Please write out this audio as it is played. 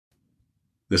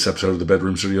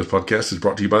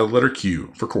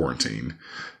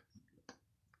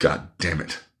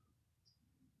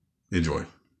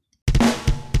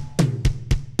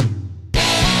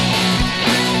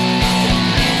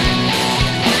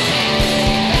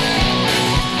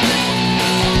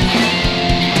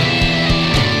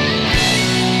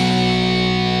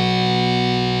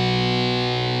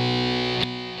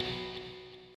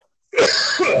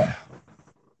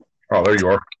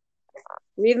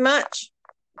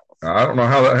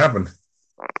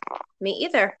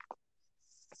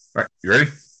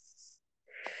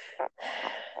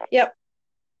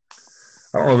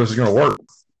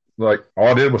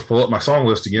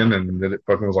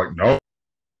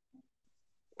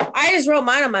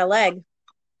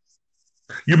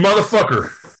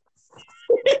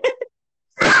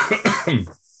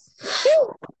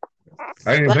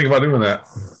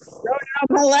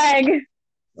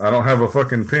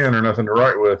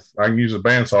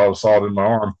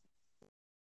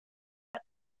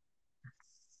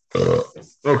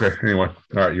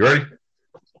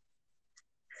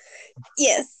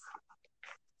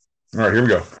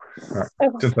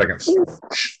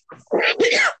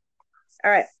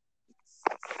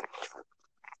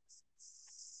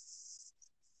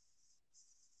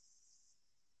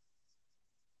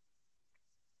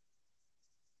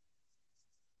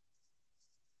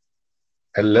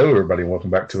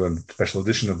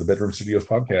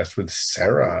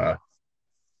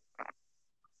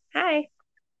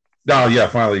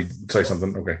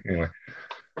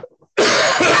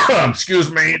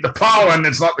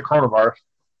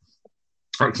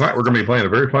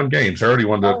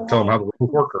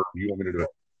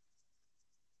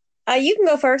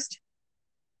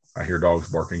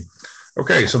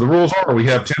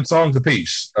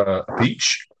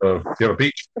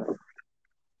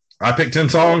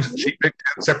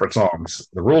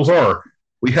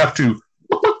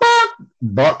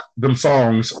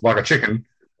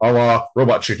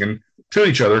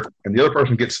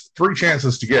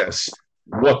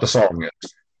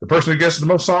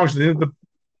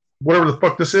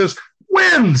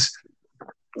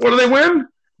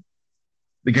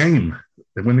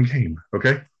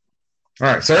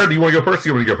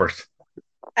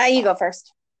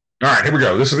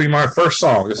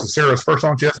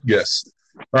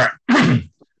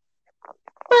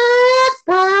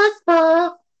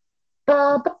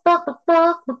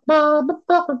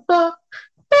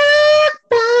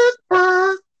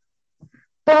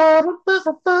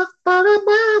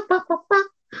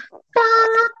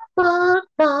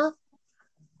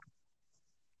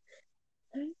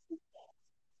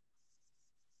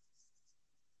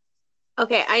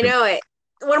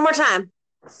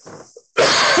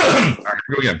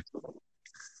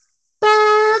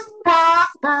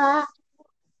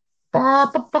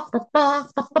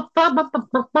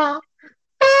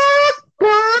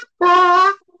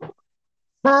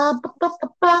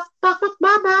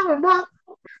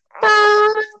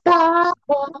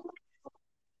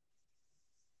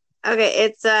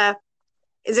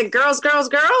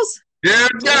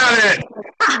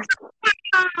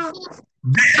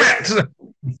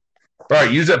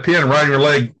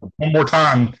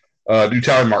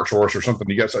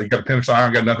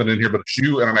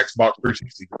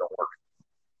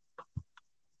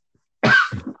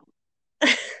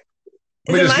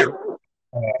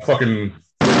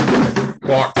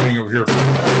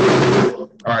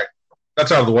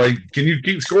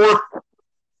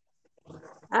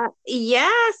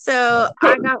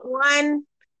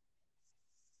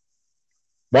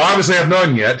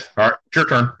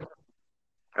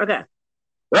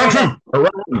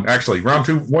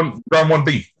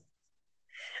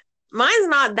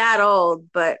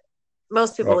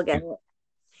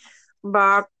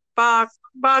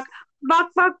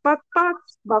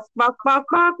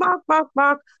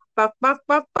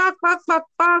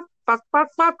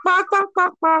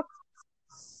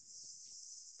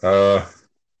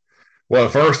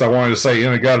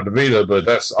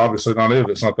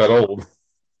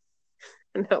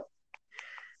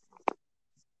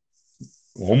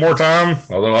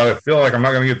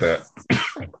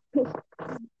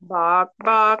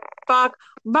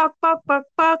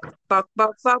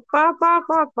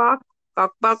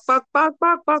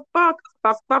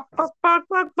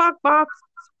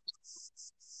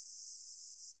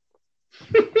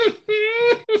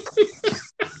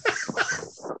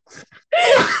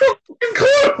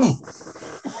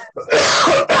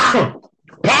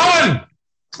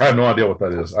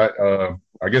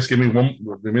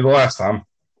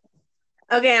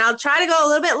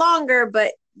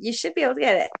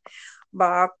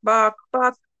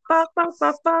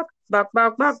Buck,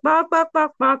 buck, buck, buck, buck,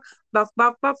 buck, buck. Buck,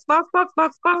 buck, buck, buck, buck,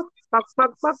 buck, buck. Buck,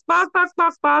 buck, buck, buck, buck,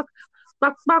 buck, buck.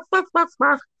 Buck, buck, buck, buck,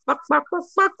 buck. Buck, buck, buck,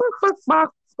 buck, buck, buck,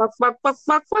 buck. Buck, buck, buck,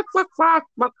 buck, buck, buck, buck.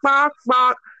 Buck, buck,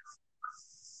 buck.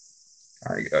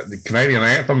 All right, the Canadian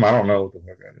anthem. I don't know what the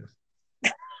fuck that is.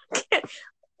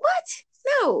 What?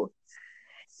 No.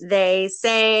 They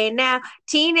say now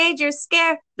teenagers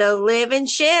scare the living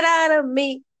shit out of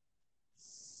me.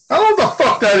 I don't know what the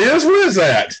fuck that is. What is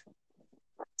that?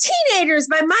 Teenagers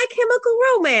by My Chemical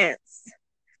Romance.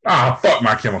 Ah, fuck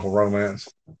My Chemical Romance.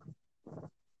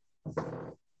 I'm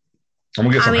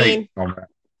gonna get some hate on that.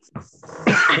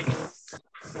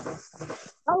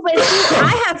 Oh, but see,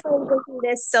 I have friends listening to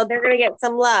this, so they're gonna get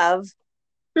some love.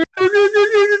 All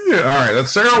right,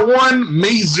 that's Sarah 1,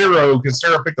 me 0, because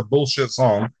Sarah picked a bullshit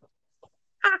song.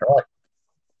 All right.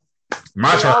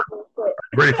 My turn.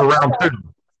 Ready for round 2.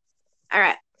 All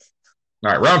right.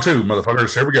 All right, round 2,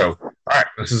 motherfuckers. Here we go. All right,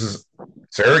 this is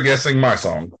Sarah guessing my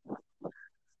song.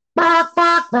 We're not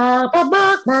gonna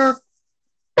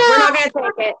take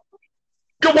it.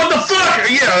 What the fuck?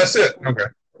 Yeah, that's it. Okay.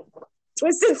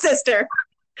 Twisted Sister.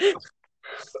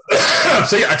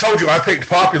 See, I told you I picked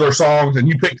popular songs and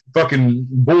you picked fucking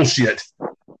bullshit.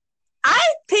 I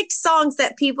picked songs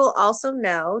that people also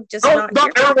know. Just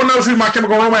not everyone knows who My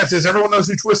Chemical Romance is. Everyone knows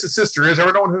who Twisted Sister is.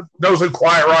 Everyone who knows who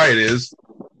Quiet Riot is.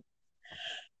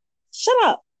 Shut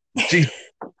up. Jeez.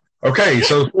 Okay,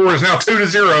 so the score is now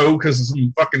 2-0 because of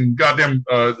some fucking goddamn.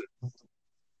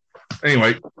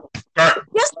 Anyway, all right.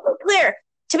 Just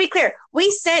to be clear,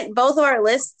 we sent both of our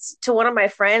lists to one of my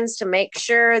friends to make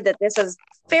sure that this was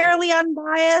fairly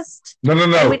unbiased. No.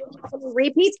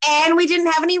 And we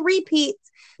didn't have any repeats,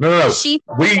 No. She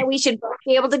thought that we should both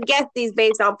be able to guess these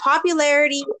based on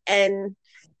popularity and,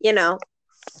 No.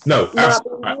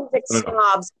 music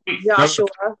snobs, Joshua.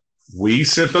 No. We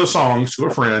sent those songs to a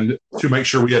friend to make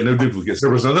sure we had no duplicates. There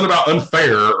was nothing about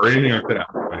unfair or anything like that.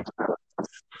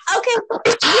 Okay.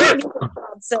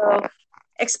 So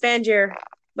expand your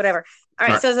whatever. All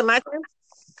right. So is it my turn?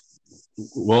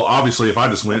 Well, obviously, if I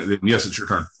just win, then yes, it's your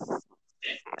turn.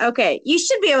 Okay. You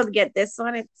should be able to get this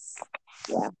one.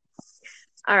 Yeah.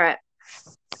 All right.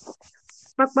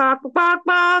 Bark, bark, bark,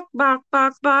 bark, bark,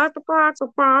 bark, bark, bark,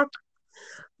 bark.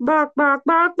 Bark, bark,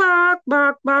 bark, bark,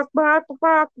 bark, bark, bark,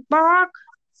 bark, bark.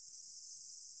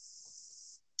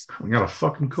 I got a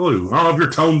fucking clue. I don't know if you're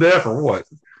tone deaf or what.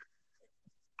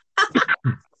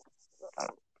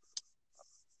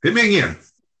 Hit me again.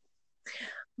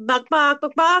 Bark, bark,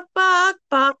 bark, bark,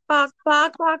 bark, bark,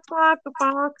 bark, bark, bark, bark,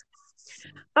 bark.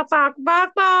 Bark, bark,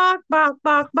 bark, bark, bark,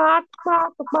 bark, bark,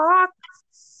 bark, bark.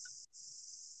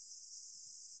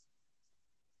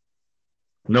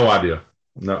 No idea.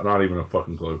 No, not even a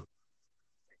fucking clue.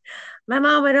 My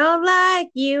mama don't like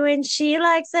you and she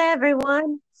likes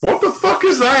everyone. What the fuck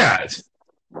is that?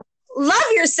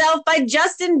 Love Yourself by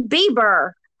Justin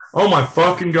Bieber. Oh my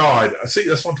fucking God. See,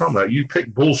 that's what I'm talking about. You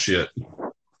pick bullshit. Oh,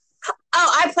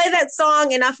 I play that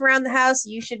song enough around the house.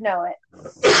 You should know it.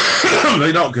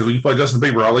 They don't, because when you play Justin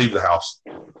Bieber, I'll leave the house.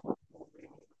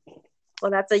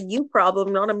 Well, that's a you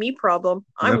problem, not a me problem.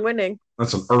 I'm winning.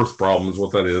 That's an earth problem is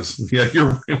what that is. Yeah,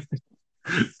 you're winning.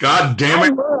 God damn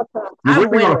it. You're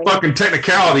winning on a fucking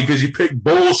technicality because you pick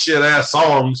bullshit ass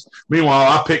songs.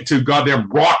 Meanwhile, I picked 2 goddamn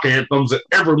rock anthems that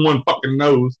everyone fucking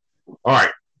knows. All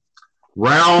right.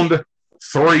 Round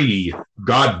 3.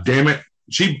 God damn it.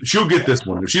 She'll get this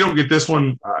one. If she don't get this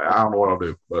one, I don't know what I'll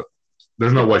do. But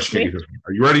there's no way she can't get this one.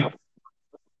 Are you ready?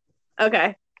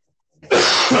 Okay.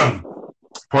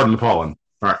 Pardon the pollen.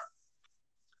 All right.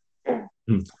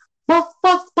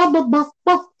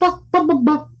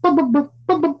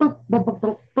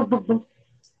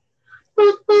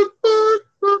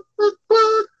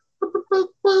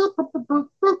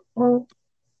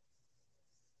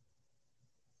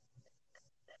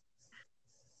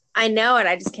 I know it.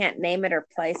 I just can't name it or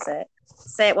place it.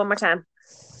 Say it one more time.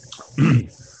 I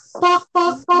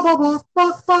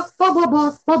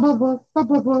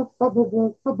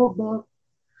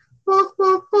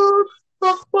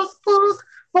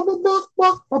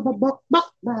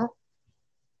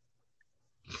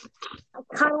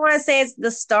kind of want to say it's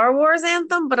the Star Wars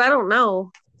anthem, but I don't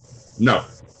know. No.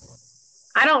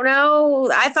 I don't know.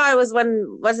 I thought it was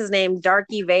when, what's his name?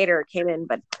 Darky Vader came in,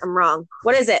 but I'm wrong.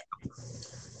 What is it?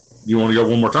 You want to go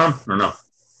one more time or no?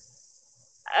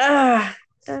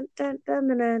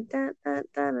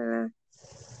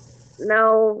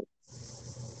 No.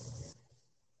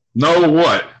 No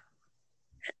what?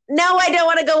 No, I don't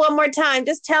want to go one more time.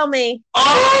 Just tell me.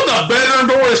 Oh, the bedroom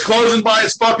door is closing by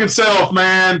its fucking self,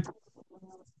 man.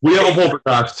 We have a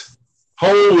poltergeist.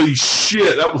 Holy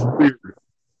shit, that was weird.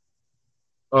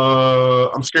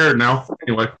 I'm scared now.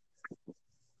 Anyway,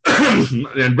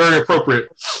 and very appropriate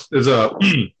is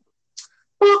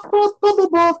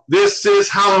this is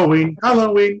Halloween,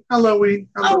 Halloween, Halloween,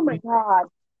 Halloween. Oh my God.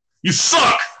 You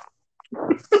suck.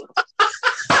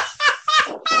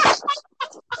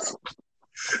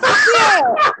 Yeah.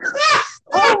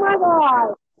 Oh my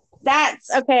God. That's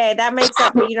okay. That makes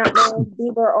up for you don't know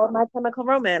Bieber or My Chemical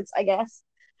Romance, I guess.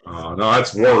 No,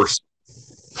 that's worse.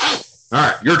 All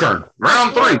right, your turn.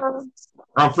 Round 3.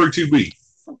 Round 3, 2B.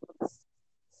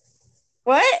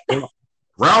 What?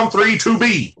 Round 3,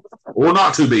 2B. Or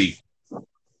not 2B.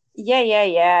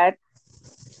 Yeah.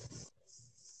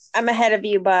 I'm ahead of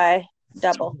you by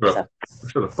double. So.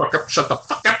 Shut the fuck up. Shut the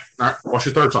fuck up. All right, what's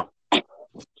your third song? All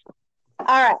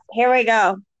right, here we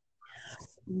go.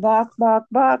 Bok, bok,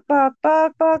 bok, bok,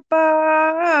 bok, bok,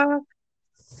 bok.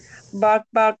 Bok,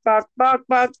 bok, bok, bok,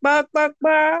 bok, bok, bok,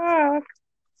 bok.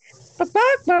 Bok,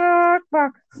 bok, bok,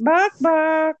 bok, bok,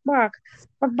 bok, bok.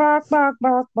 Bok, bok, bok,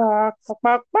 bok, bok,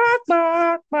 bok, bok,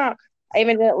 bok, bok. I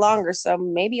even did it longer, so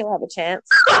maybe you'll have a chance.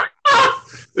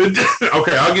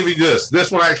 Okay, I'll give you this.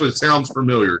 This one actually sounds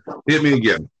familiar. Hit me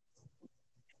again.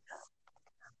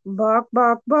 Bok,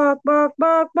 bok, bok, bok,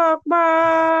 bok, bok,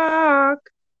 bok.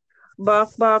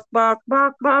 Bok, bok, bok,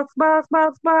 bok, bok, bok,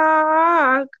 bok,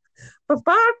 bok. Bok,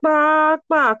 bok, bok,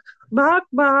 bok, bok,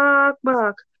 bok,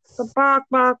 bok. Bok,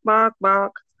 bok, bok,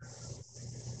 bok.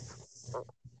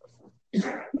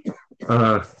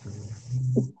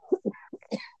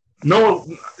 No,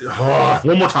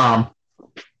 one more time.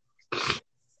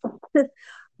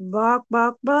 Bok,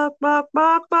 bok, bok, bok,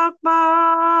 bok, bok,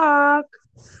 bok.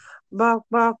 Bok,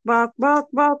 bok, bok, bok,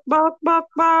 bok, bok, bok,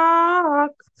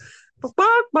 bok. Bok,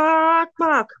 bok, bok,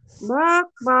 bok. Bok,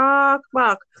 bok,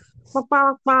 bok. Bok,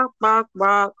 bok, bok, bok,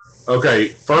 bok. Okay,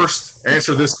 first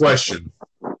answer this question.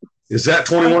 Is that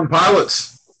 21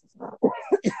 Pilots?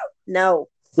 No.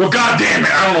 Well, goddamn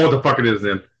it. I don't know what the fuck it is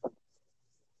then.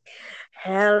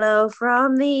 Hello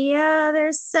from the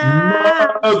other side.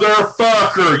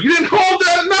 Motherfucker. You didn't hold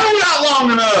that note out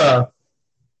long enough.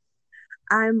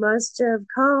 I must have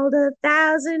called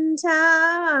 1,000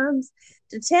 times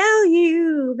to tell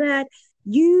you that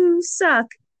you suck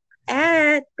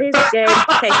at this game.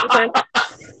 Okay,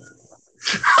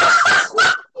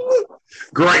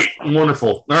 Great.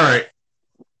 Wonderful. All right.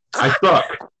 I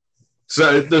suck.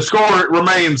 So the score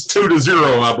remains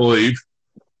 2-0, I believe.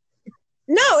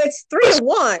 No, it's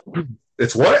 3-1.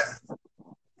 It's what?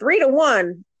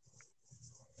 3-1.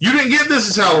 You didn't get this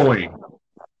as Halloween.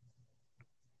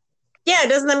 Yeah,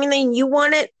 doesn't that mean that you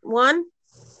won it? One?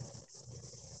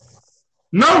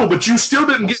 No, but you still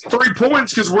didn't get 3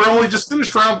 points because we're only just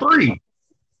finished round 3.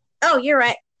 Oh, you're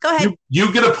right. Go ahead.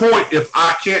 You get a point if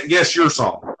I can't guess your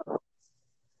song.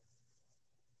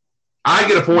 I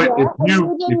get a point if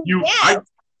you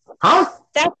huh?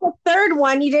 That's the third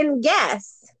one you didn't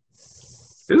guess.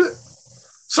 Is it?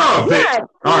 Son of a bitch.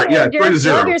 All right, yeah,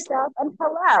 3-0. Yourself and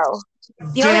hello.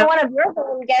 The only one of yours I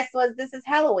didn't guess was this is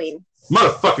Halloween.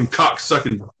 Motherfucking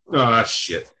cocksucking.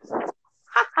 Shit.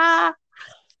 Ha.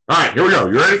 All right, here we go.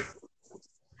 You ready?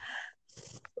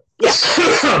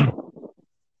 Yeah.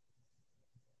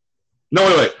 No,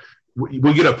 wait.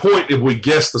 We get a point if we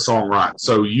guess the song right.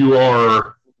 So you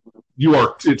are.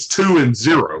 It's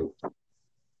 2-0.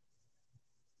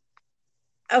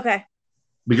 Okay.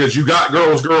 Because you got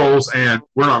girls, and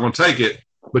we're not going to take it.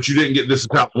 But you didn't get This Is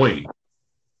Halloween.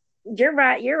 You're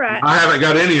right. I haven't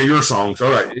got any of your songs. All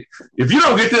right. If you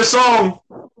don't get this song,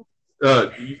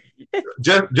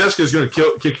 Jessica's going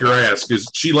to kick your ass because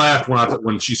she laughed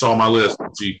when she saw my list.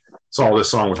 And she saw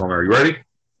this song was on there. You ready?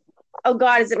 Oh,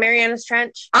 God. Is it Mariana's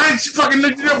Trench? I ain't fucking.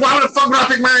 Why the fuck would I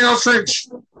pick Mariana's Trench?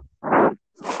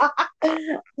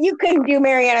 You couldn't do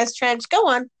Mariana's Trench. Go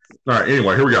on. All right.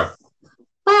 Anyway, here we go.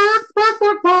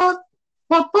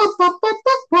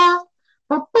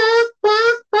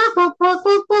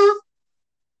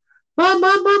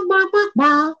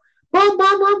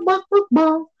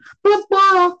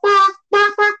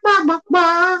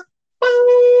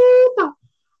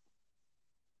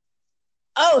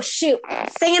 Oh, shoot.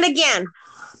 Sing it again.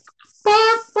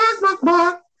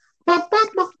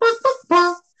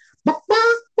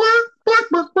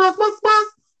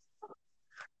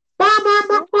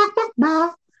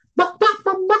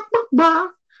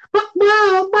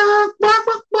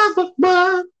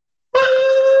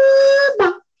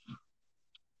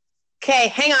 Okay,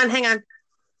 hang on.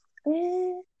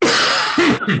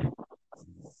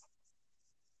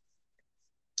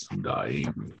 I'm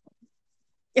dying.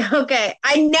 Okay,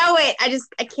 I know it. I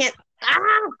can't.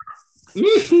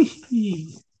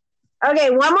 Okay,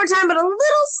 one more time, but a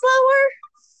little slower.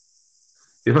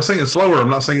 If I sing it slower, I'm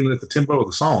not singing it at the tempo of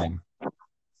the song.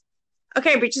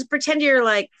 Okay, but just pretend you're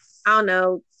like, I don't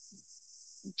know,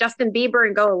 Justin Bieber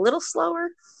and go a little slower.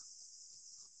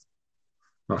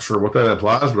 Not sure what that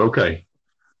implies, but okay.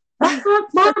 All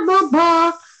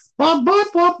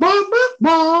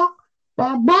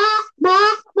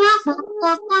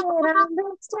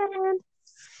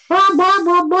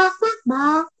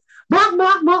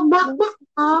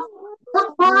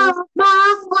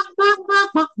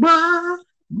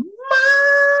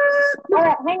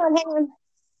right, hang on.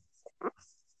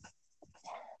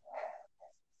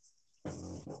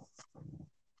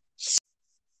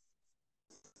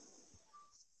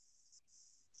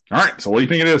 All right, so what do you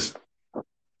think it is?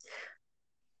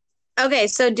 Okay,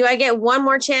 so do I get one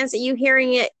more chance at you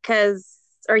hearing it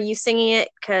or you singing it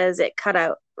because it cut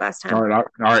out last time? All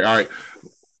right.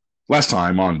 Last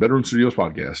time on Bedroom Studios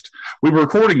podcast, we were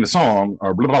recording the song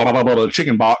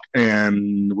Chicken Bach,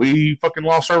 and we fucking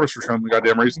lost service for some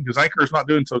goddamn reason because Anchor is not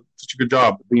doing such a good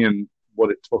job of being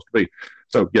what it's supposed to be.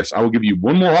 So yes, I will give you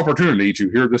one more opportunity to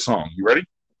hear this song. You ready?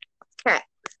 Okay.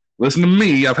 Listen to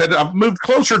me. I've moved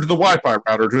closer to the Wi-Fi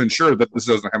router to ensure that this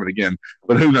doesn't happen again,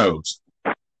 but who knows?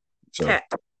 So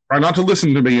try not to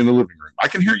listen to me in the living room. I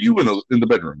can hear you in the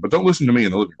bedroom, but don't listen to me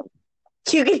in the living room.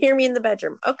 You can hear me in the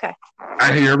bedroom. Okay.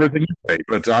 I hear everything you say,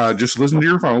 but just listen to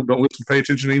your phone. Don't pay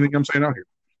attention to anything I'm saying out here.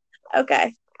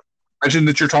 Okay. Imagine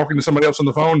that you're talking to somebody else on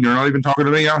the phone. You're not even talking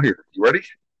to me out here. You ready?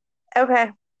 Okay.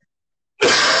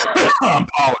 I'm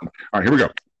pollen. All right, here we go.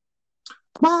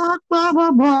 Oh,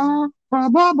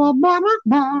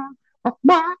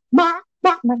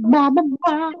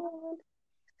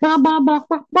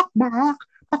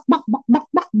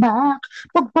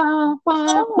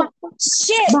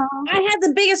 shit! I had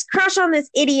the biggest crush on this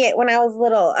idiot when I was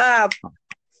little.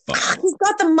 He's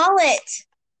got the mullet.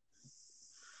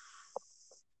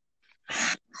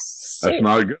 That's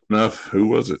not good enough. Who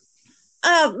was it?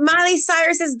 Miley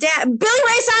Cyrus's dad, Billy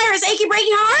Ray Cyrus, "Achy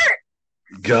Breaky Heart."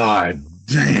 God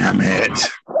damn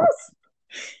it!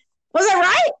 Was that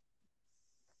right?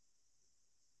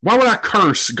 Why would I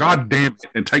curse? God damn it!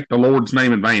 And take the Lord's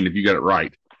name in vain if you got it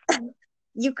right.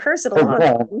 You curse it a lot.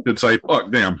 Wrong. Could say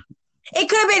fuck damn. It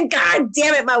could have been God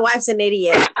damn it. My wife's an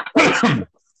idiot.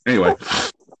 Anyway,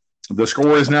 the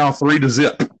score is now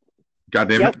 3-0. God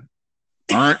damn it!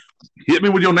 All right, hit me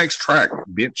with your next track,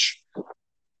 bitch.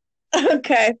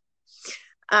 Okay.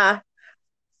 Buck,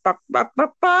 buck, buck,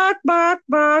 buck, buck,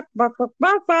 buck, buck, buck,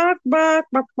 buck, buck, buck, buck,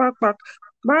 buck, buck, buck.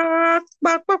 Buck,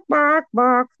 buck, buck, buck,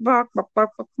 buck, buck, buck, buck,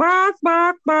 buck,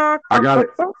 buck, buck. I got it.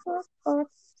 I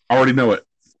already know it.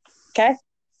 Okay.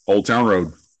 Old Town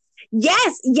Road.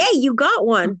 Yes. Yay, you got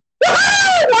one.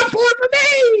 1 point for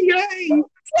me. Yay. Yay.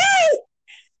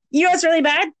 You know what's really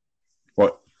bad?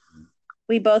 What?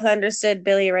 We both understood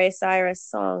Billy Ray Cyrus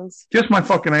songs. Kiss my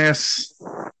fucking ass.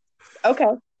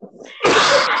 Okay.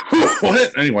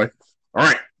 What? Anyway. All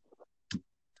right.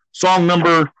 Song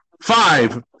number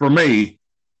 5 for me.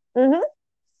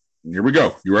 Mm-hmm. Here we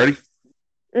go. You ready?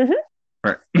 Mm-hmm.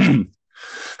 All right.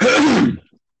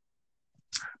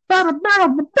 Nothing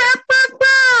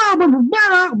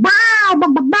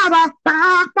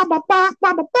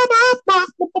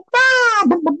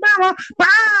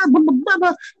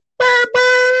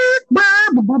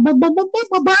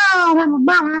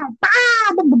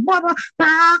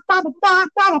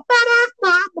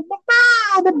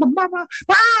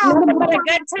but a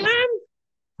good time?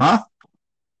 Huh?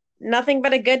 Nothing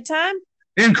but a good time?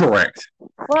 Incorrect.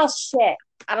 Well, shit.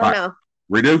 I don't know.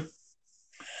 Redo?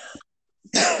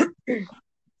 Okay. You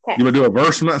want to do a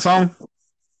verse from that song?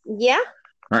 Yeah.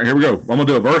 All right, here we go. I'm going to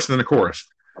do a verse and then a chorus.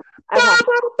 Okay.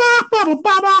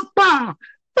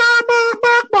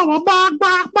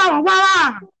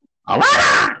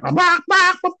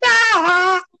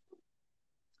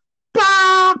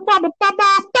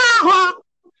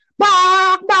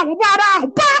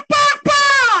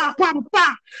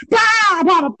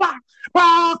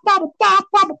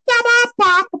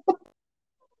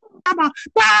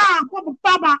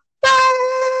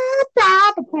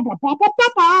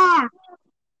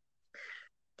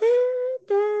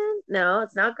 No,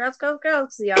 it's not Girls Go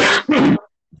Girls.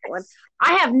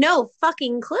 I have no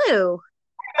fucking clue. You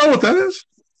know what that is?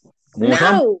 One more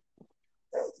time?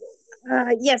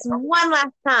 Yes, one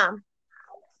last time.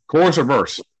 Chorus or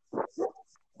verse?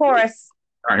 Chorus.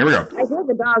 All right, here we go. I hear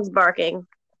the dogs barking.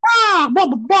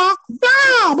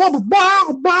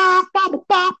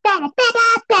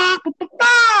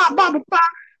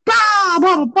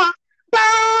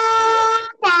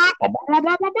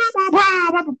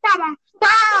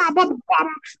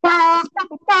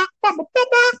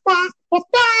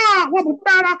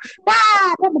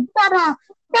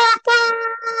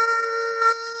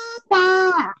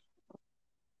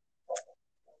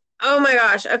 Oh my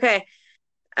gosh. Okay.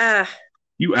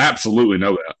 You absolutely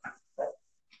know that.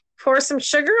 Pour some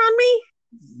sugar on me?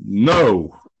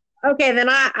 No. Okay, then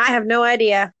I have no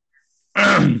idea.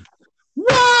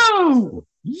 Whoa!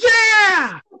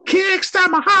 Yeah! Kickstart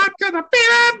my heart to the beat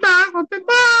of the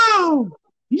bone!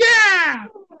 Yeah!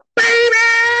 Baby!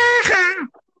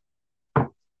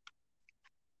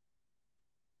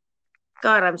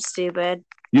 God, I'm stupid.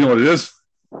 You know what it is?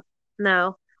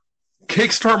 No.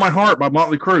 Kickstart My Heart by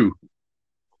Motley Crue.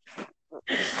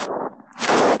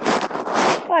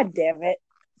 God damn it.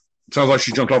 Sounds like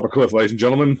she jumped off a cliff, ladies and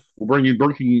gentlemen. We'll bring you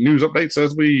breaking news updates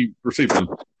as we receive them.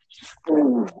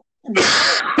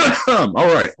 All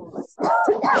right.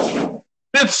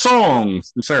 Fifth song,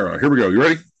 Sarah. Here we go. You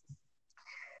ready?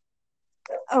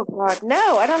 Oh God,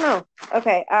 no, I don't know.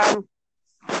 Okay.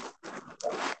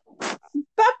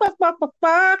 Bark, bark, bark, bark,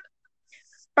 bark.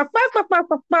 Bark, bark, bark, bark,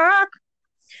 bark, bark.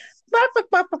 Bark, bark,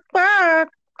 bark, bark, bark.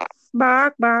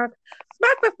 Bark, bark.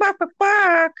 Bark, bark, bark, bark,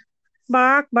 bark.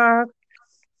 Bark, bark.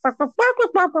 Bark, bark, bark,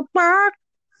 bark, bark, bark, bark.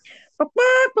 Bark,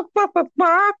 bark, bark, bark, bark,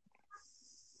 bark.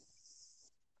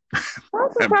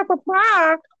 Bark, bark, bark, bark,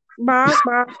 bark. Bark,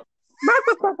 bark. Bark,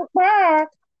 bark, bark, bark, bark.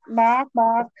 Bark,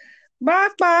 bark.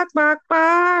 Bark, bark, bark,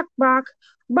 bark, bark.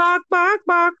 Bark, bark,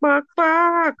 bark, bark,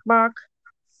 bark, bark.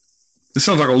 This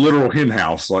sounds like a literal hen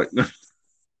house. Like, don't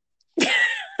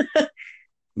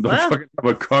fucking have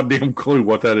a goddamn clue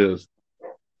what that is.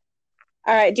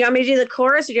 All right. Do you want me to do the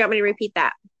chorus or do you want me to repeat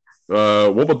that?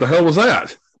 What the hell was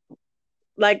that?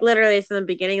 Like literally from the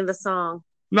beginning of the song.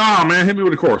 Nah, man, hit me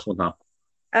with the chorus one time.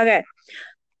 Okay.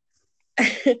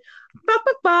 Bok,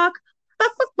 bok, bok.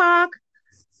 Bok, bok, bok.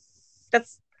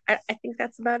 I think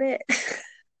that's about it.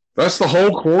 That's the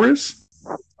whole chorus?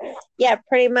 Yeah,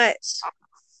 pretty much.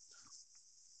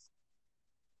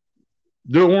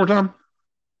 Do it one more time.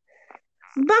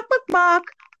 Bok, bok, bok.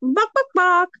 Bok, bok,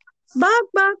 bok. Bok,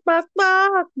 bok, bok,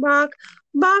 bok, bok.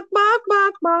 Bok, bok,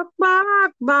 bok, bok,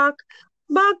 bok, bok.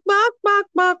 Bok, bok, bok,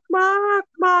 bok, bok,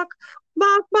 bok.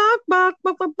 Bok, bok, bok,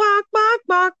 bok, bok, bok, bok,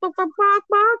 bok, bok, bok,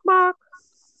 bok, bok.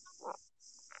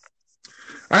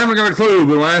 I haven't got a clue,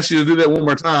 but when I asked you to do that one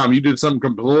more time, you did something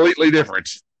completely different.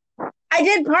 I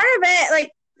did part of it.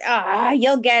 Like,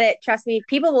 you'll get it. Trust me.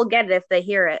 People will get it if they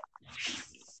hear it.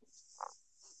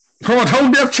 Come on,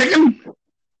 tone deaf chicken.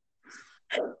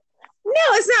 No,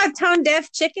 it's not tone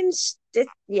deaf chicken.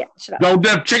 Yeah, shut up. Tone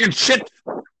deaf chicken shit.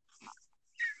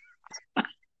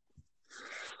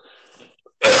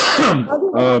 I'll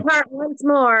do that part once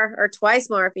more or twice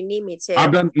more if you need me to.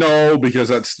 I've done no because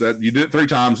that's you did it 3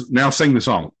 times. Now sing the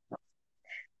song.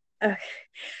 Okay.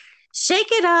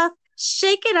 Shake it off,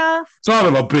 shake it off. Son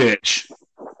of a bitch.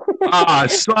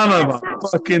 Son of a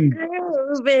fucking.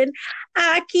 Moving.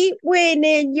 I keep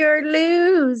winning, you're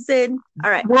losing.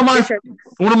 All right. One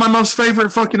of my most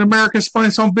favorite fucking American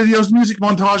Funniest Home Videos music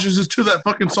montages is to that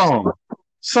fucking song.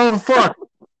 Son of a fuck.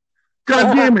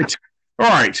 God damn it. All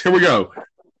right, here we go.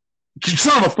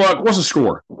 Son of a fuck. What's the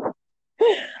score?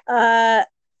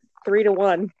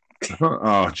 3-1.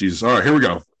 Oh, Jesus. All right, here we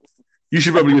go. You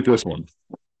should be able to get this one.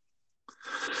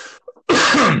 All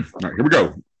right, here we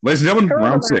go. Ladies and gentlemen,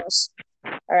 round 6.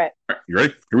 All right. You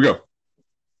ready? Here we go.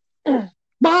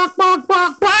 Bark, bark,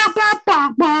 bark, bark, bark,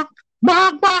 bark, bark.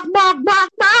 Bark, bark, bark, bark,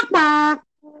 bark, bark.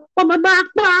 Bark, bark,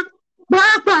 bark.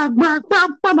 Bark, bark, bark,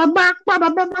 bark, bark, bark, bark,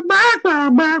 bark, bark.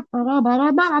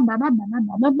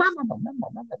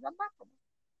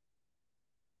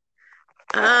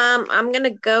 I'm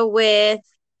gonna go with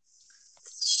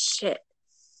shit.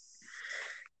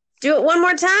 Do it one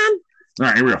more time. All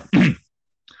right, here we go.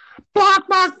 Bark,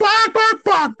 bark, bark, bark,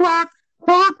 bark, bark.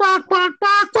 Bark, bark, bark,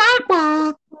 bark, bark,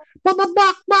 bark. Bark,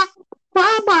 bark, bark.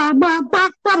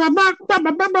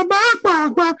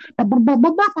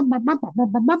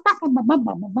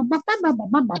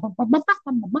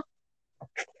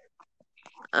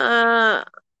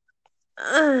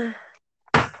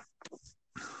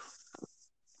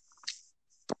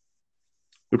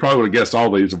 We probably would have guessed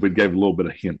all these if we gave a little bit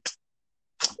of hint,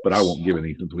 but I won't give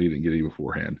any since we didn't get any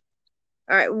beforehand.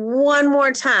 All right, one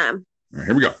more time. All right,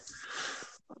 here we go.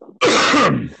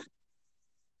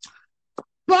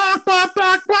 Bark, bark,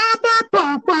 bark, bark, bark,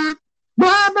 bark, bark.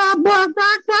 Bark, bark, bark,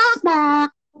 bark, bark,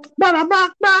 bark. Bark,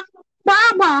 bark, bark.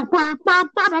 Bark, bark, bark,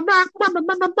 bark, bark, bark, bark,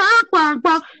 bark,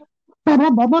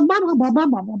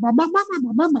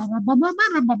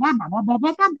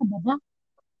 bark.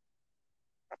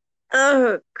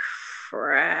 Oh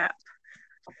crap.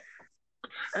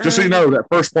 Just so you know, that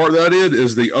first part that I did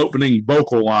is the opening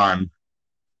vocal line.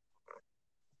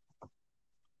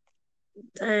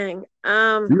 Dang.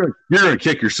 You're gonna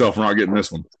kick yourself for not getting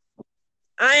this one.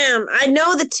 I am. I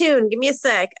know the tune. Give me a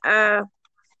sec. Aren't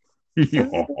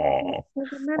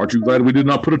you glad we did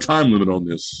not put a time limit on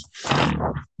this?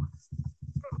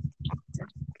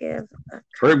 Give.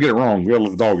 Hurry up, get it wrong. We gotta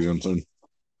let the dogs in soon.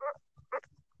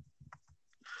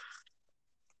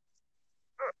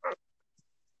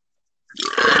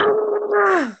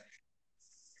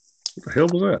 What the hell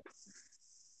was that?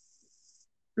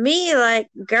 Me like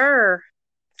grr.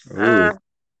 That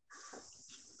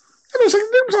looks like a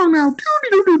theme song now.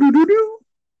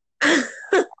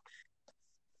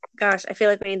 Gosh, I feel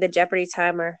like we need the Jeopardy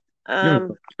timer. You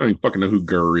don't even fucking know who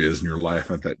Gurr is, and you're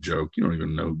laughing at that joke. You don't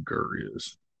even know who Gurr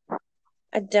is.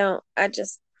 I don't. I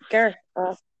just grr.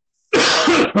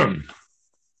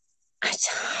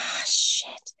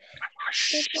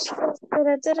 Shit.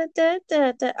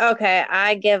 Okay,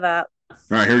 I give up. All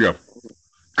right, here we go.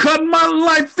 Cut my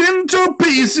life into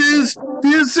pieces.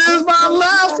 This is my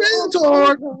last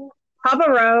resort.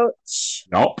 Papa Roach.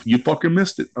 Nope, you fucking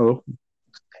missed it. Oh,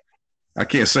 I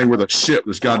can't say with a shit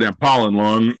this goddamn pollen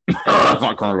lung. That's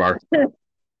not coronavirus.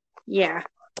 Yeah.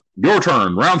 Your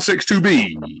turn. Round 6 to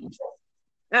B.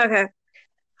 Okay.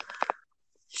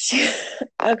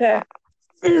 Okay.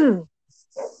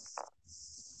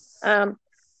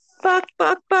 Buck.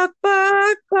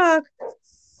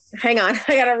 Hang on,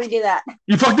 I gotta redo that.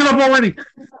 You fucked it up already.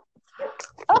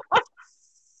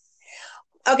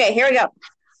 Okay, here we go.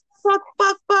 Buck.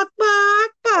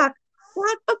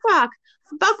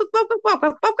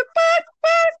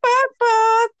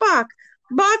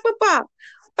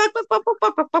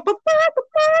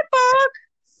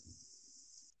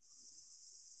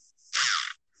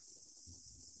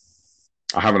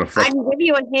 I haven't. I can give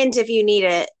you a hint if you need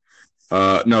it.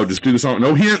 No, just do the song.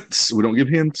 No hints. We don't give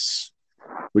hints.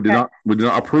 We did not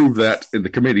approve that in the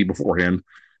committee beforehand.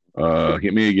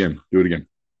 Hit me again. Do it again.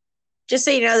 Just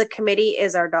so you know, the committee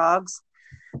is our dogs.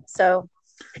 So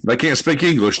they can't speak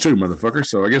English too, motherfucker.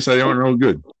 So I guess they aren't real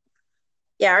good.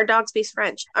 Yeah, our dog speaks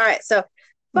French. All right, so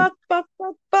buck.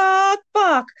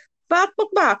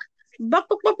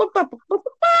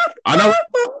 I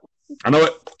know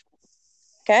it.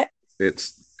 Okay.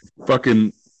 It's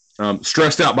fucking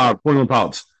stressed out by 21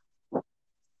 Pilots.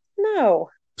 No.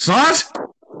 It's not?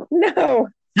 No.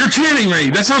 You're kidding me.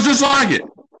 That sounds just like it.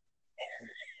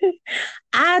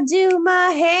 I do my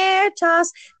hair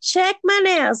toss, check my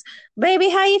nails. Baby,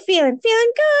 how you feeling?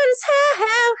 Feeling good as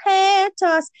hell. Hair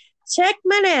toss, check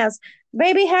my nails.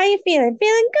 Baby, how you feeling?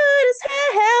 Feeling good as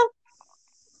hell.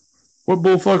 What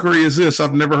bullfuckery is this?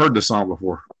 I've never heard this song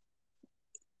before.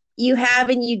 You have,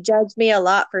 and you judge me a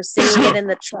lot for singing it in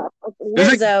the truck.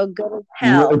 Lizzo, good as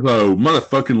hell. Lizzo,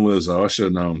 motherfucking Lizzo. I should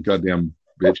have known. Goddamn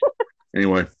bitch.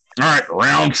 Anyway. All right,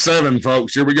 round 7,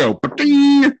 folks. Here we go.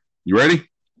 You ready?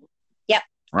 Yep.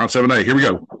 Round 7A. Here we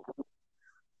go.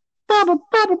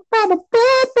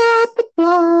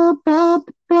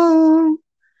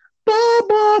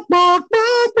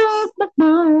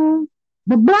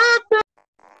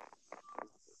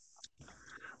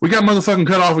 We got motherfucking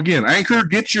cut off again. Anchor,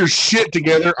 get your shit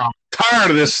together. I'm tired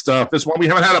of this stuff. That's why we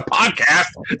haven't had a podcast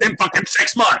in fucking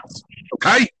 6 months.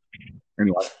 Okay?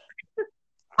 Anyway.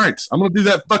 All right. I'm going to do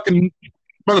that fucking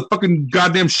motherfucking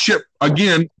goddamn shit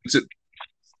again.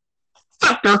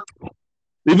 Fucked her.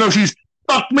 Even though she's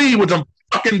fucked me with some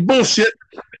fucking bullshit.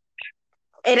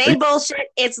 It ain't bullshit.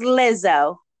 It's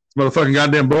Lizzo. It's motherfucking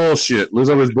goddamn bullshit.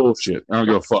 Lizzo is bullshit. I don't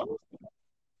give a fuck.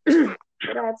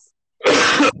 That's...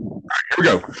 Here we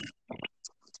go.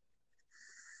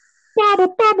 I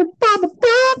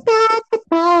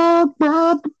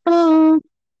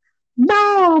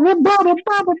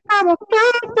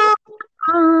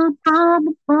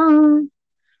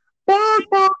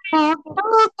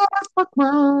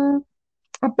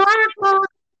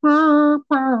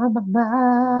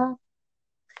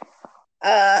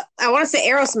want to say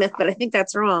Aerosmith, but I think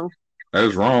that's wrong. That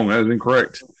is wrong. That is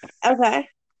incorrect. Okay.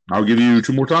 I'll give you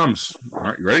 2 more times. All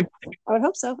right, you ready? I would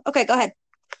hope so. Okay, go ahead.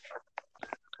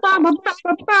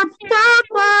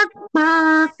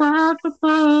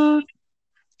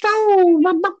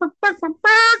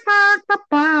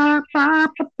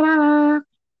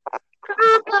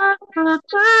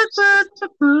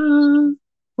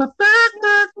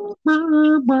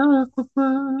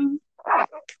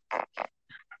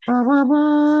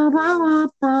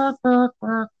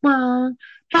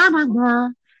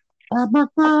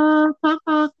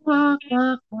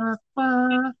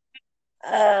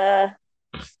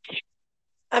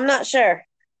 I'm not sure.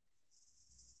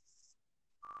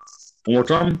 One more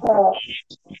time.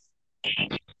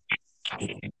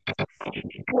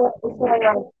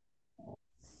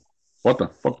 What the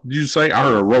fuck did you say? I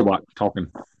heard a robot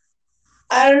talking.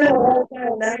 I don't know.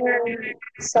 Another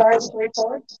stars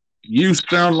report. You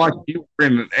sound like you were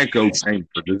in an echo chamber.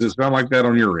 Does it sound like that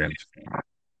on your end?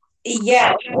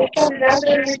 Yeah,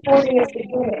 another recording is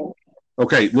beginning.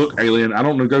 Okay, look, alien, I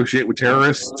don't negotiate with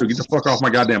terrorists, so get the fuck off my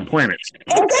goddamn planet.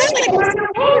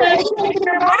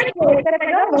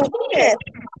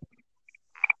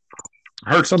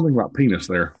 I heard something about penis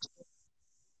there.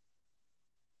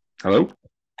 Hello?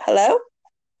 Hello?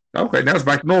 Okay, now it's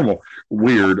back to normal.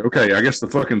 Weird. Okay, I guess the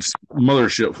fucking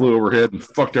mothership flew overhead and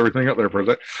fucked everything up there for a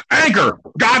second. Anchor!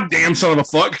 Goddamn son of a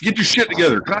fuck! Get your shit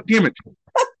together. God damn it.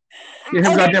 You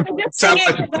have goddamn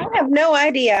I have no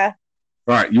idea.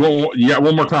 All right, you got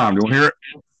one more time. You want to hear it?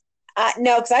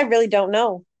 No, because I really don't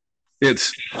know.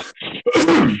 It's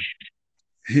damn,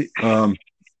 I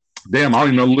don't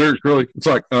even know the lyrics really. It's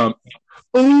like oh,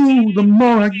 the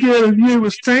more I get of you,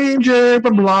 a stranger,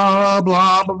 blah blah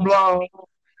blah blah blah.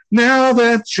 Now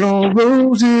that your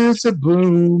roses have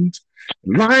bloomed,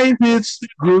 life hits the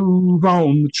groove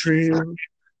on the trail.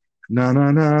 Na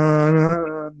na na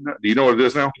na. Do you know what it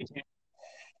is now?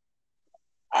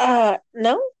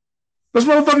 No. This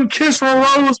motherfucking Kiss from a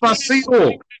Rose by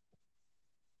Seal.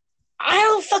 I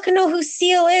don't fucking know who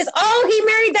Seal is. Oh, he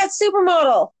married that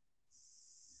supermodel.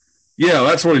 Yeah,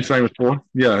 that's what he's famous for.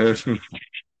 Yeah.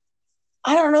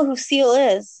 I don't know who Seal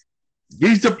is.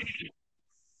 He's the.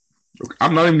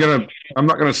 I'm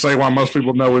not gonna say why most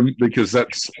people know him because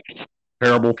that's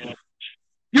terrible.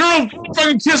 You're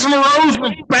fucking kissing the rose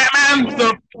with Batman,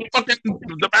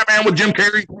 the Batman with Jim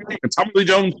Carrey and Tommy Lee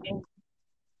Jones.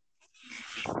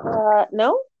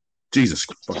 No. Jesus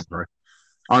fucking Christ!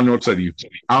 I don't know what to say to you.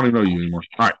 I don't even know you anymore.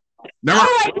 All right. Now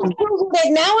I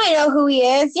know who he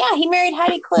is. Yeah, he married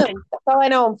Heidi Klum. That's all I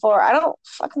know him for. I don't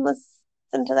fucking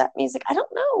listen to that music. I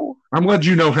don't know. I'm glad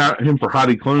you know him for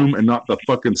Heidi Klum and not the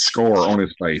fucking scar on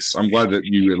his face. I'm glad that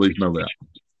you at least know that.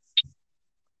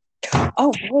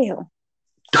 Oh, damn.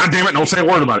 God damn it, don't say a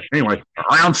word about it. Anyway,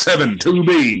 round 7,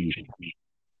 2B.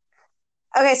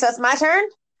 Okay, so it's my turn?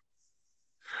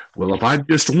 Well, if I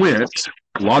just went,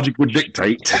 logic would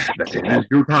dictate that it is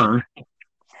your turn.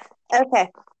 Okay.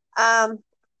 Here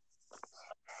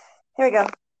we go.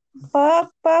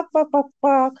 Buck, buck, buck, buck,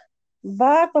 buck.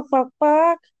 Buck, buck, buck,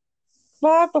 buck.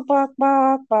 Buck, buck, buck,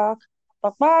 buck, buck.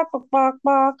 Buck, buck, buck, buck,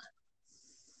 buck.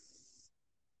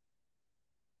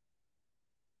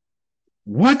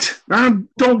 What? I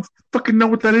don't fucking know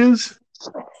what that is.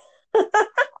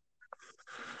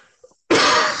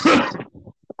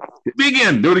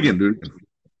 Begin. Do it again.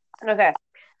 Okay.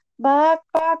 Buck,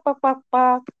 buck, buck, buck,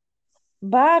 buck.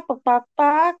 Buck, buck, buck,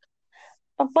 buck.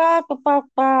 Buck, buck, buck, buck,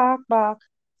 buck, buck.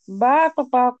 Buck, buck,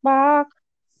 buck, buck.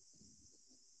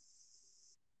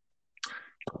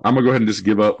 I'm gonna go ahead and just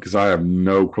give up because I have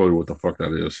no clue what the fuck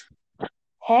that is.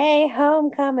 Hey,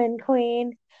 homecoming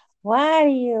queen, why do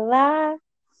you lie?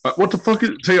 What the fuck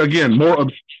is? Say again. More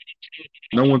of.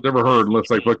 No one's ever heard unless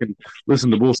they fucking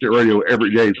listen to bullshit radio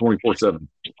every day, 24/7.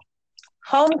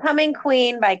 Homecoming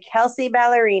Queen by Kelsea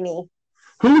Ballerini.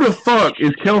 Who the fuck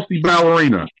is Kelsea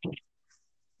Ballerina?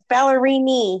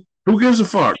 Ballerini. Who gives a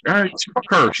fuck? Fuck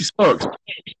her. She sucks.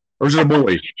 Or is it a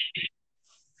boy?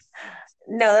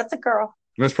 No, that's a girl.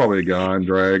 That's probably a guy in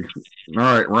drag. All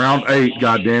right, round 8,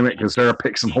 goddammit, because Sarah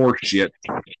picked some horse shit.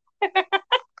 All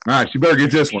right, you better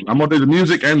get this one. I'm going to do the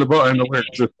music and the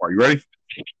lyrics this part. You ready?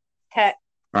 Okay.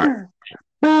 All right.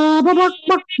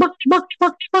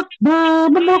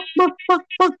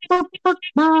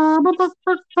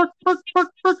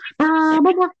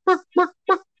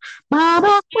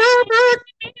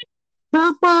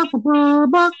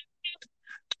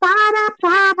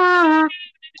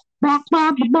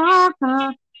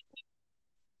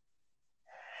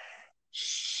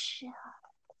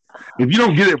 If you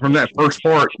don't get it from that first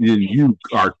part, then you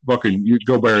are fucking, you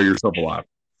go bury yourself alive.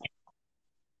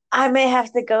 I may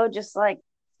have to go just like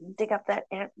dig up that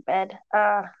ant bed.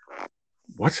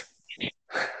 What?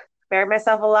 Bury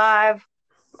myself alive.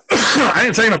 I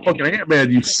ain't saying a fucking ant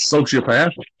bed, you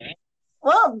sociopath.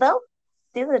 Well, they'll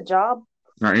do the job.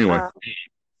 All right, anyway.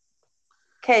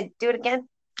 Okay, do it again.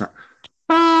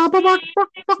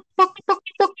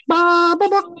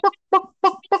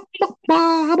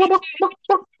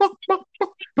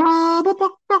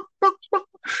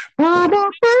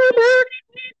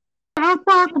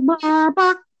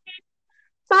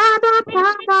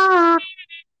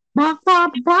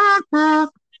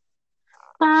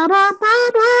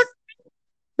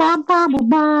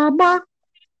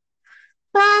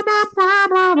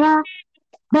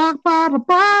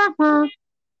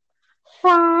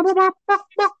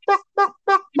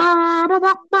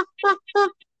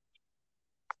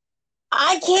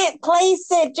 I can't place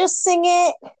it. Just sing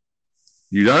it.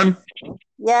 You done?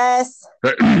 Yes.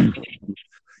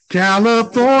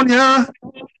 California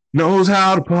knows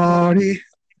how to party.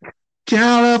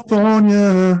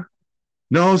 California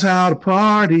knows how to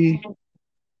party.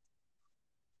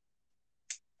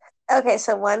 Okay,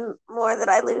 so one more that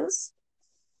I lose.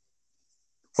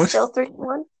 What? Still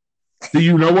 3-1. Do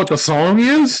you know what the song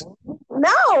is?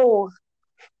 No.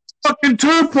 Fucking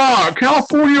Tupac,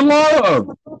 California Love.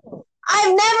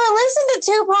 I've never listened to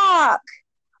Tupac.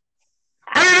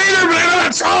 I didn't either, but I know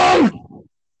that song.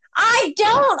 I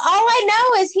don't. All I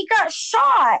know is he got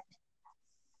shot.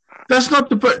 That's not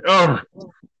the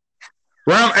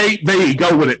round 8B.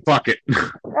 Go with it. Fuck it.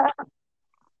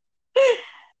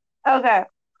 Okay.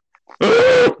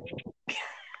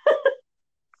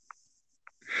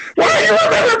 Why do you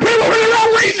remember people for the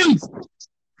wrong reasons?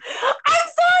 I'm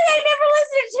sorry, I never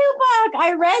listened to Tupac.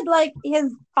 I read like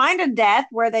his Find a Death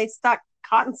where they stuck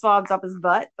cotton swabs up his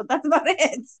butt, but that's about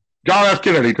it. John F.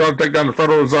 Kennedy trying to take down the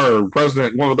Federal Reserve,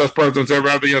 president, one of the best presidents ever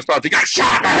out of the United States. He got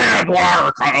shot in the head.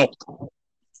 Wire, Kyle.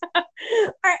 All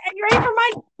right, are you ready for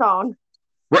my song?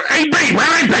 We're AB,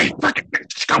 we're AB. Fucking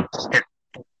let's go.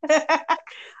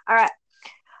 All right.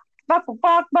 Buck,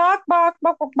 buck, buck, buck,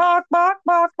 buck, buck, buck,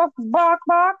 buck, buck, buck,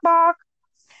 buck, buck.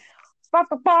 Buck,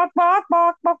 buck, buck,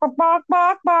 buck, buck, buck, buck,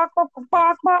 buck, buck, buck,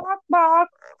 buck, buck, buck.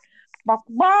 Buck,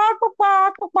 buck, buck,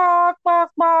 buck,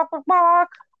 buck, buck, buck, buck.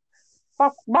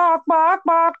 Buck, buck, buck,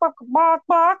 buck, buck, buck,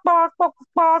 buck, buck, buck,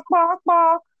 buck, buck,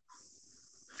 buck.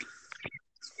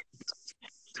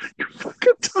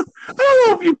 I don't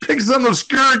know if you pick something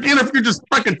obscure again, if you're just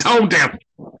fucking tone deaf.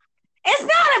 It's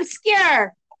not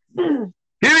obscure.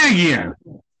 Hit it again.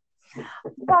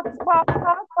 Buck, buck,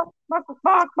 buck, buck,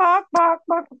 buck, buck, buck,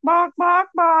 buck, buck, buck,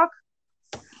 buck.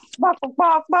 Buck, buck,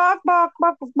 buck, buck, buck,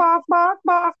 buck, buck, buck,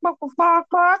 buck, buck,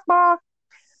 buck, buck.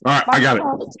 All right, I got it.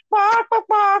 Buck, buck,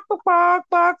 buck, buck,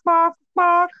 buck, buck,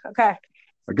 buck. Okay.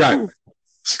 I got it.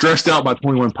 Stressed Out by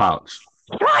 21 Pilots.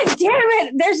 God damn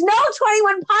it. There's no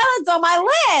 21 Pilots on my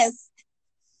list.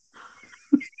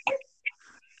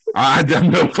 I have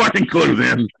no fucking clue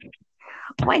then.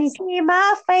 When you see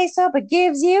my face up, it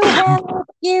gives you hell.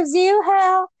 It gives you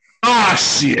hell. Ah,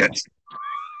 shit.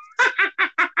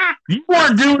 You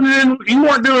weren't doing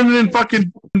it in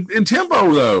fucking in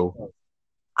tempo though.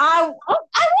 I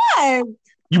was.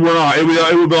 You were not. It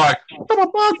would be like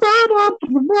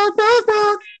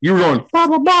you were going.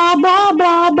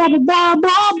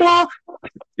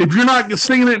 If you're not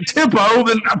singing it in tempo,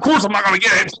 then of course I'm not going to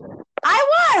get it.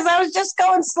 I was just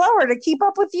going slower to keep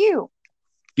up with you.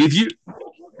 If you,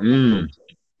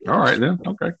 all right then,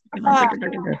 okay.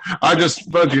 I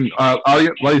just fucking,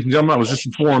 ladies and gentlemen, I was just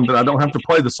informed that I don't have to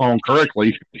play the song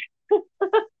correctly.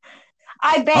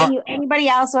 I bet you anybody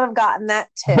else would have gotten that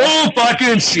too. Bull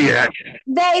fucking shit.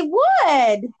 They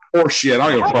would. Or shit. I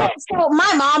don't give a fuck. So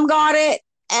my mom got it,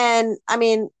 and I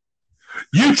mean,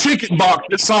 you chicken boxed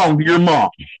this song to your mom.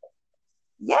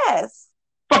 Yes.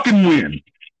 Fucking win.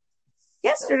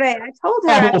 Yesterday, I told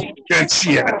her. Bullshit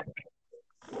shit.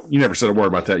 You never said a word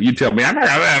about that. You tell me.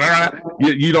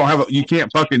 You don't have you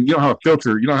can't fucking, you don't have a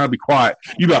filter. You don't have to be quiet.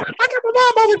 You go.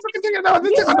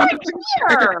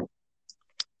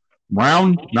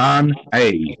 Round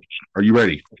 9A. Are you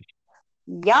ready?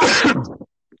 Yeah. All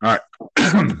right.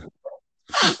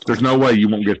 There's no way you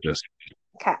won't get this.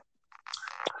 Okay.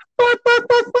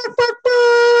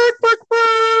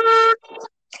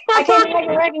 I can't make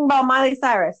a wrecking ball, Miley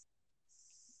Cyrus.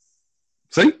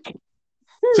 See,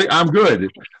 I'm good.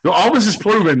 All this is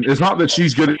proving is not that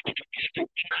she's good.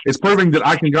 It's proving that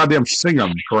I can goddamn sing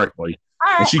them correctly.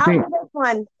 All right, and she can't. this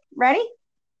one. Ready?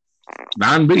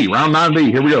 9B, round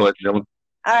 9B. Here we go, ladies and gentlemen.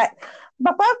 All right.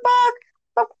 Buck, buck, buck.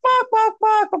 Buck, buck, buck,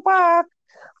 buck, buck, buck.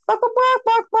 Buck, buck,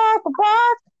 buck, buck, buck,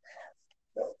 buck.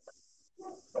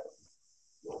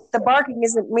 The barking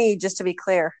isn't me, just to be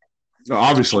clear.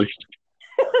 Obviously.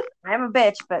 I'm a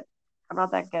bitch, but I'm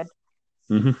not that good.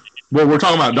 Mm-hmm. Well, we're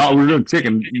talking about dog. We're doing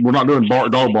chicken. We're not doing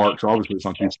dog bark, so obviously it's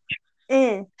not you.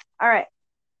 All right.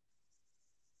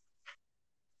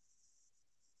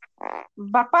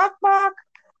 Buck, buck, buck.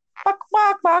 Buck,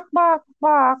 buck, buck, buck,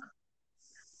 buck.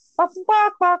 Buck,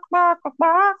 buck, buck, buck, buck,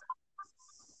 buck.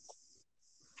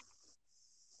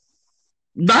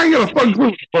 I ain't got a fucking clue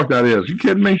what the fuck that is. You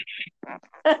kidding me?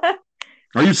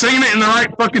 Are you singing it in the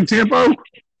right fucking tempo?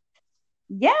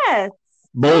 Yes.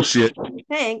 Bullshit. I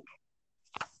think.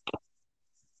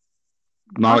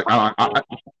 No, I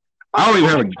don't even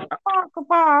have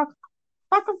a.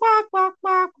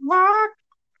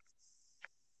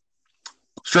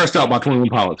 Stressed Out by 21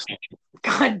 Pilots.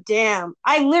 God damn.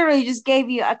 I literally just gave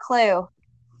you a clue.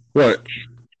 What?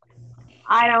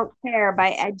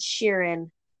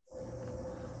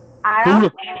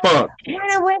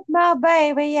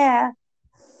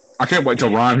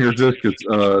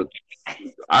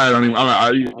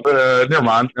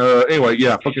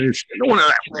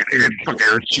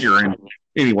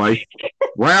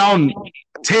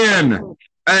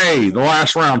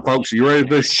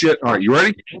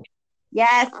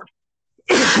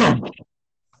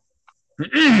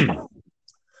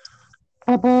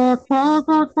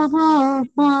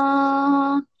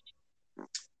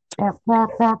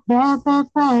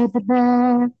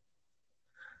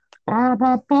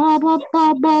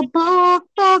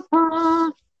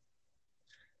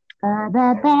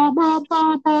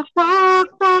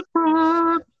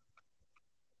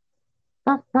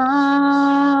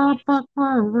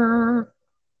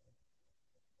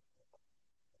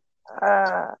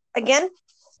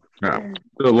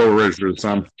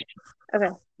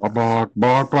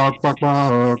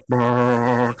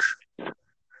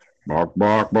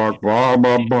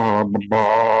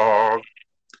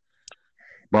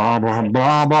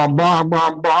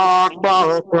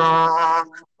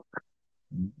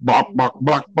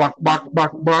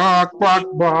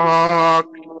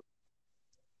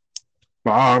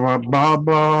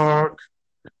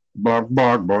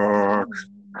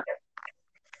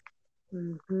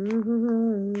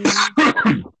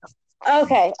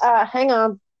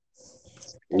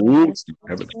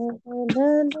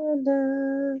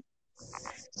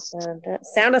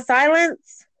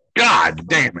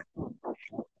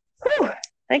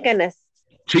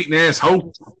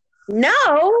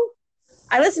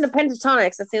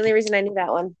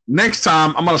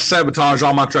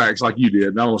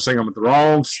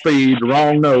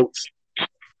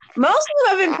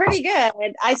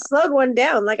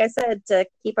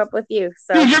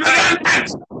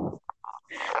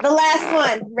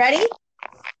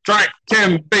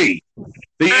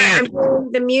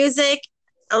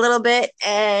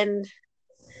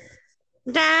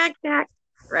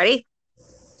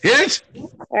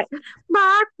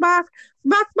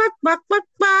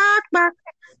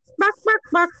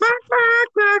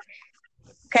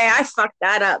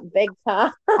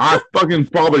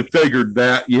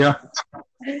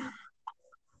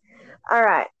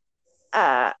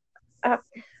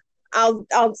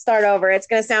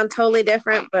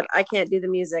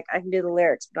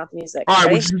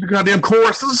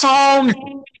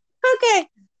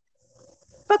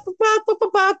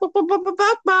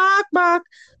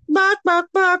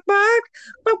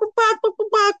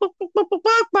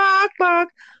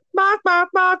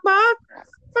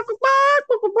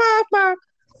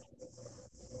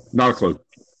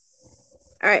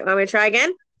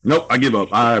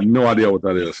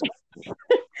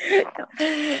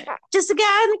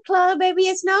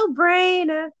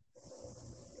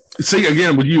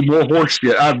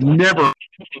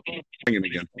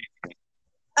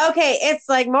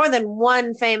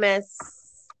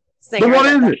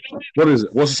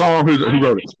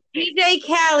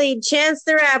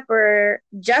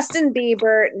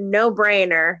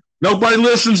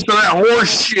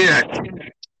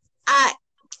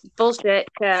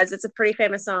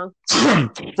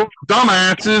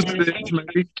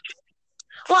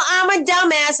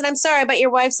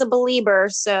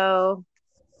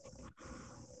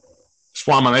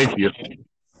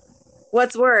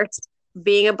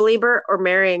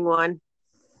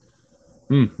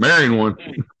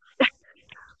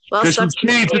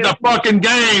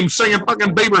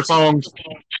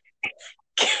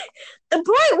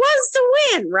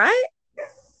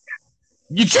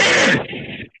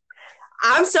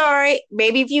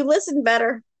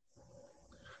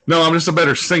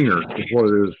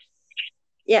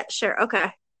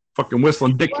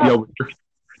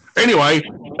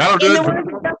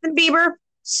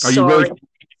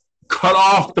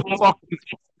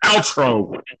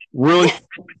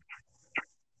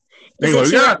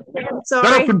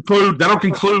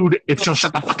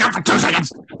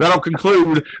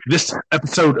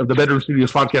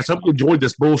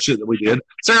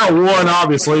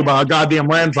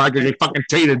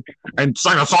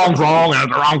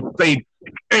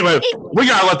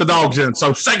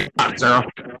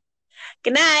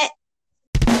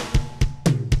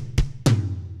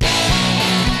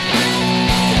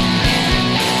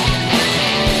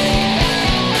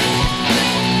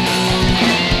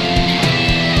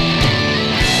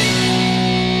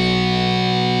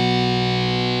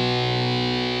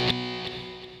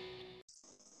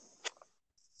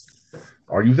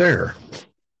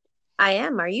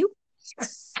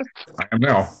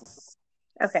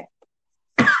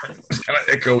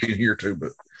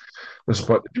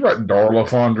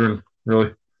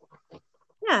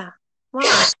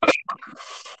 Why?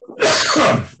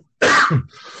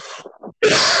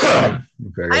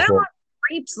 Okay, I don't want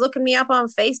creeps looking me up on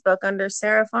Facebook under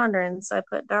Sarah Fondren, so I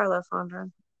put Darla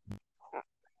Fondren.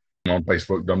 On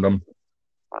Facebook, dum dum.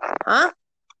 Huh?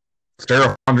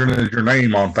 Sarah Fondren is your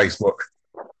name on Facebook.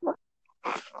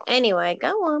 Anyway, go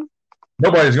on.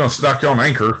 Nobody's going to stalk you on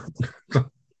Anchor.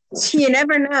 You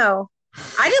never know.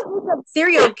 I just looked up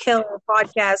serial killer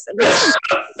podcast.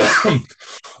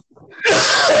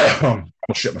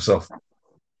 I'll shit myself.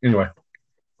 Anyway.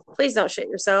 Please don't shit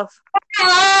yourself.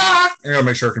 I gotta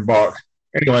make sure I can bark.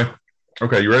 Anyway.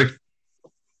 Okay, you ready?